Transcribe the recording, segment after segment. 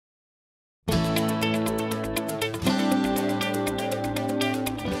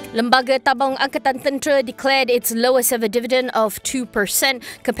Lembaga Tabung Angkatan Tentera declared its lowest ever dividend of 2%,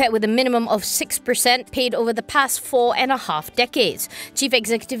 compared with a minimum of 6% paid over the past 4.5 decades. Chief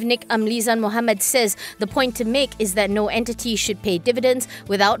Executive Nik Amlizan Mohammed says the point to make is that no entity should pay dividends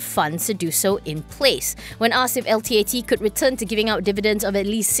without funds to do so in place. When asked if LTAT could return to giving out dividends of at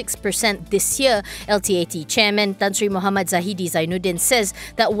least 6% this year, LTAT Chairman Tan Sri Muhammad Zahidi Zainuddin says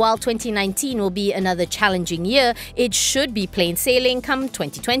that while 2019 will be another challenging year, it should be plain sailing come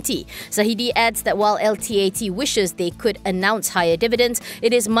 2020. Zahidi adds that while LTAT wishes they could announce higher dividends,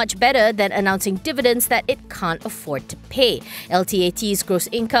 it is much better than announcing dividends that it can't afford to pay. LTAT's gross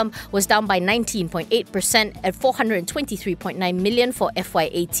income was down by 19.8% at 423.9 million for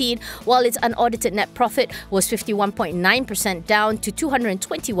FY18, while its unaudited net profit was 51.9% down to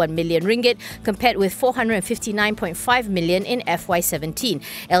 221 million ringgit, compared with 459.5 million in FY17.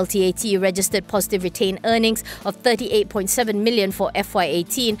 LTAT registered positive retained earnings of 38.7 million for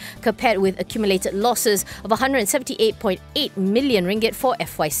FY18, compared with accumulated losses of 178.8 million ringgit for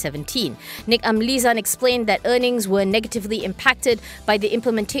FY17. Nik Amlizan explained that earnings were negatively impacted by the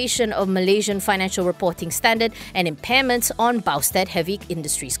implementation of Malaysian Financial Reporting Standard and impairments on Baustat Heavy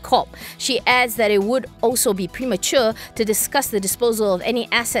Industries Corp. She adds that it would also be premature to discuss the disposal of any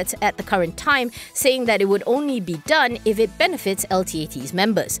assets at the current time, saying that it would only be done if it benefits LTAT's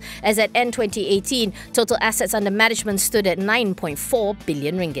members. As at end 2018, total assets under management stood at 9.4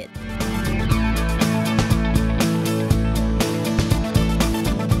 billion ringgit.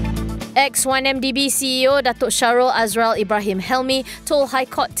 Ex-1MDB CEO Datuk Syarul Azral Ibrahim Helmi told High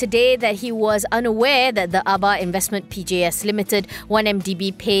Court today that he was unaware that the ABA Investment PJS Limited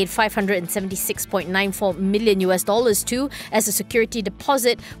 1MDB paid $576.94 million to as a security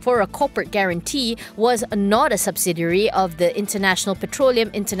deposit for a corporate guarantee was not a subsidiary of the International Petroleum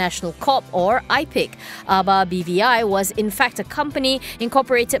International Corp or IPIC. ABA BVI was in fact a company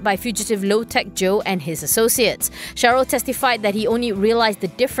incorporated by fugitive low-tech Joe and his associates. Syarul testified that he only realized the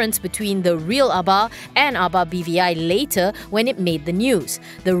difference between the real ABA and ABA BVI later when it made the news.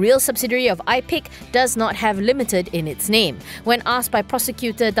 The real subsidiary of IPIC does not have Limited in its name. When asked by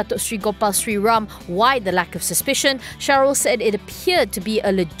prosecutor Datuk Sri Gopal Sri Ram why the lack of suspicion, Syarul said it appeared to be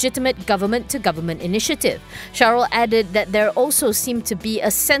a legitimate government-to-government initiative. Syarul added that there also seemed to be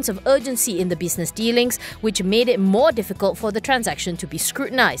a sense of urgency in the business dealings, which made it more difficult for the transaction to be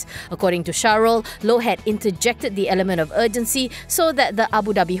scrutinized. According to Syarul, Loh had interjected the element of urgency so that the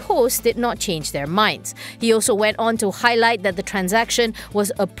Abu Dhabi host did not change their minds. He also went on to highlight that the transaction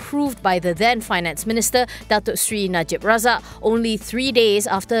was approved by the then Finance Minister, Datuk Sri Najib Razak, only 3 days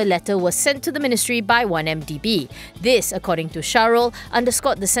after a letter was sent to the ministry by 1MDB. This, according to Syarul,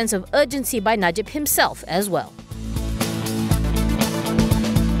 underscored the sense of urgency by Najib himself as well.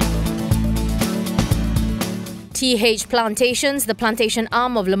 TH Plantations, the plantation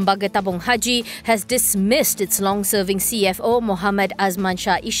arm of Lembaga Tabung Haji, has dismissed its long-serving CFO Muhammad Azman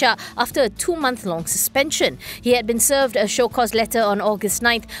Shah Ishak after a 2-month-long suspension. He had been served a show-cause letter on August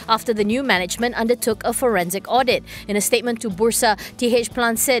 9th after the new management undertook a forensic audit. In a statement to Bursa, TH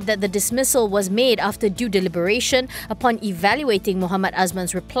Plant said that the dismissal was made after due deliberation upon evaluating Muhammad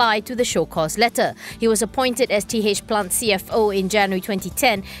Azman's reply to the show-cause letter. He was appointed as TH Plant CFO in January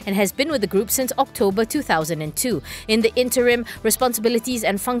 2010 and has been with the group since October 2002. In the interim, responsibilities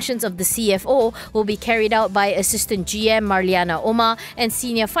and functions of the CFO will be carried out by Assistant GM Marliana Omar and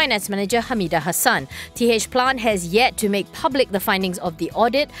Senior Finance Manager Hamida Hassan. TH Plant has yet to make public the findings of the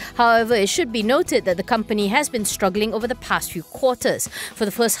audit. However, it should be noted that the company has been struggling over the past few quarters. For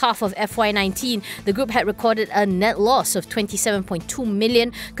the first half of FY19, the group had recorded a net loss of 27.2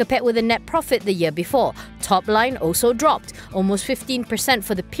 million compared with a net profit the year before. Top line also dropped, almost 15%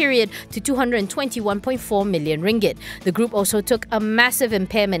 for the period to 221.4 million ringgit. The group also took a massive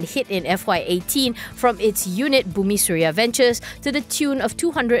impairment hit in FY18 from its unit Bumi Surya Ventures to the tune of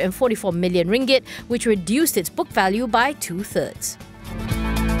 244 million ringgit, which reduced its book value by 2/3.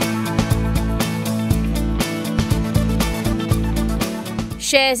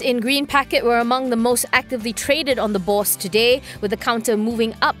 Shares in Green Packet were among the most actively traded on the bourse today, with the counter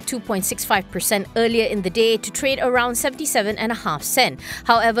moving up 2.65% earlier in the day to trade around 77.5 cents.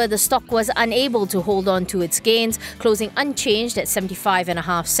 However, the stock was unable to hold on to its gains, closing unchanged at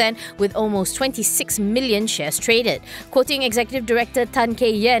 75.5 cents with almost 26 million shares traded. Quoting Executive Director Tan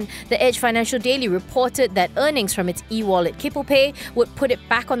Kay Yen, The Edge Financial Daily reported that earnings from its e-wallet KipoPay would put it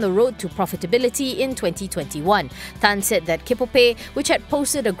back on the road to profitability in 2021. Tan said that KipoPay, which had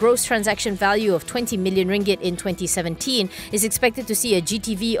posted a gross transaction value of 20 million ringgit in 2017, is expected to see a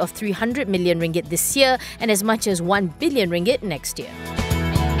GTV of 300 million ringgit this year and as much as 1 billion ringgit next year.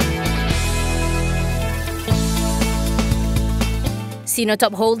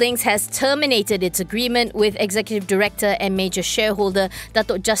 Sinotop Holdings has terminated its agreement with Executive Director and major shareholder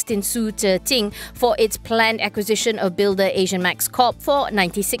Datuk Justin Su Ting for its planned acquisition of builder Asian Max Corp for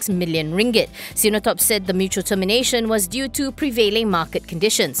 96 million ringgit. Sinotop said the mutual termination was due to prevailing market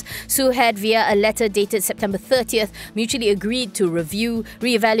conditions. Su had, via a letter dated September 30th, mutually agreed to review,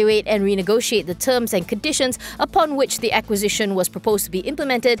 reevaluate and renegotiate the terms and conditions upon which the acquisition was proposed to be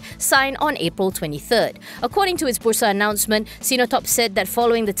implemented, signed on April 23rd. According to its Bursa announcement, Sinotop said that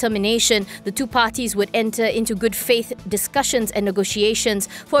following the termination, the two parties would enter into good faith discussions and negotiations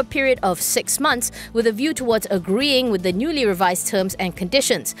for a period of 6 months with a view towards agreeing with the newly revised terms and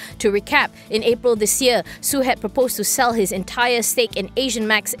conditions. To recap, in April this year, Su had proposed to sell his entire stake in Asian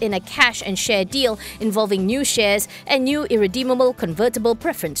Max in a cash and share deal involving new shares and new irredeemable convertible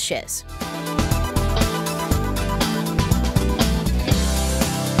preference shares.